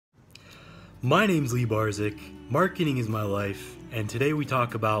My name's Lee Barzik, marketing is my life, and today we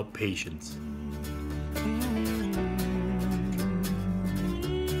talk about patience.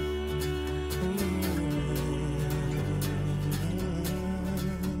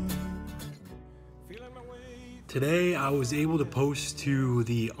 Today I was able to post to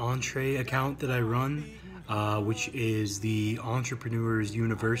the Entree account that I run, which is the Entrepreneurs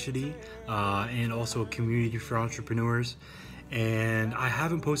University, and also a community for entrepreneurs. And I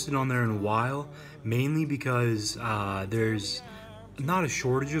haven't posted on there in a while, mainly because there's not a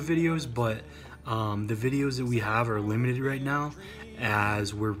shortage of videos, but the videos that we have are limited right now,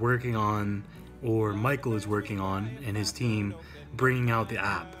 as we're working on, or Michael is working on, and his team, bringing out the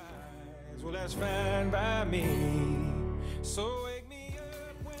app. Well, that's fine by me. So wake me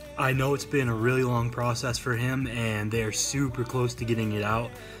up. I know it's been a really long process for him, and they're super close to getting it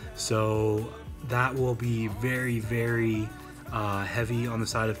out, so that will be very heavy on the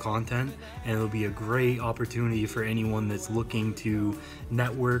side of content, and it'll be a great opportunity for anyone that's looking to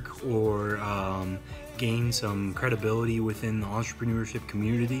network or gain some credibility within the entrepreneurship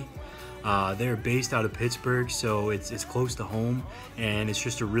community. They're based out of Pittsburgh, so it's close to home, and it's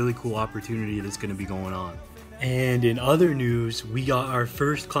just a really cool opportunity that's going to be going on. And in other news, we got our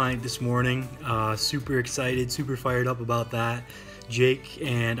first client this morning. Super excited, super fired up about that. Jake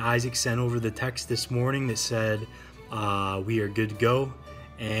and Isaac sent over the text this morning that said we are good to go,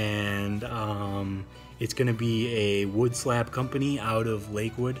 and it's going to be a wood slab company out of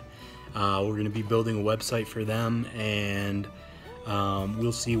Lakewood. We're going to be building a website for them, and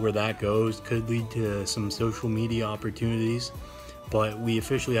we'll see where that goes. Could lead to some social media opportunities, but we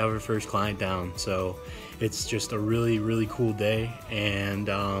officially have our first client down, so it's just a really cool day. And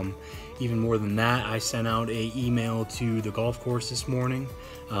even more than that, I sent out an email to the golf course this morning.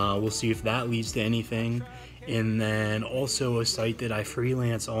 We'll see if that leads to anything. And then also a site that I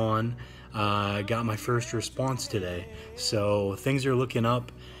freelance on got my first response today, so things are looking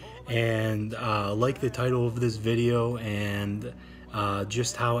up. And like the title of this video, and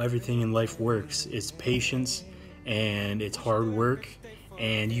just how everything in life works, it's patience and it's hard work,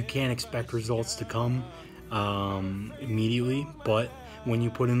 and you can't expect results to come immediately, but when you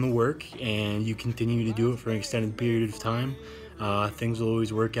put in the work and you continue to do it for an extended period of time, things will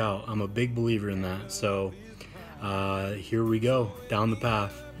always work out. I'm a big believer in that, so here we go down the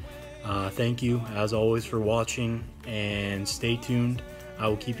path. Thank you as always for watching, and stay tuned. I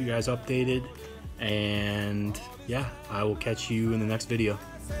will keep you guys updated, and yeah, I will catch you in the next video.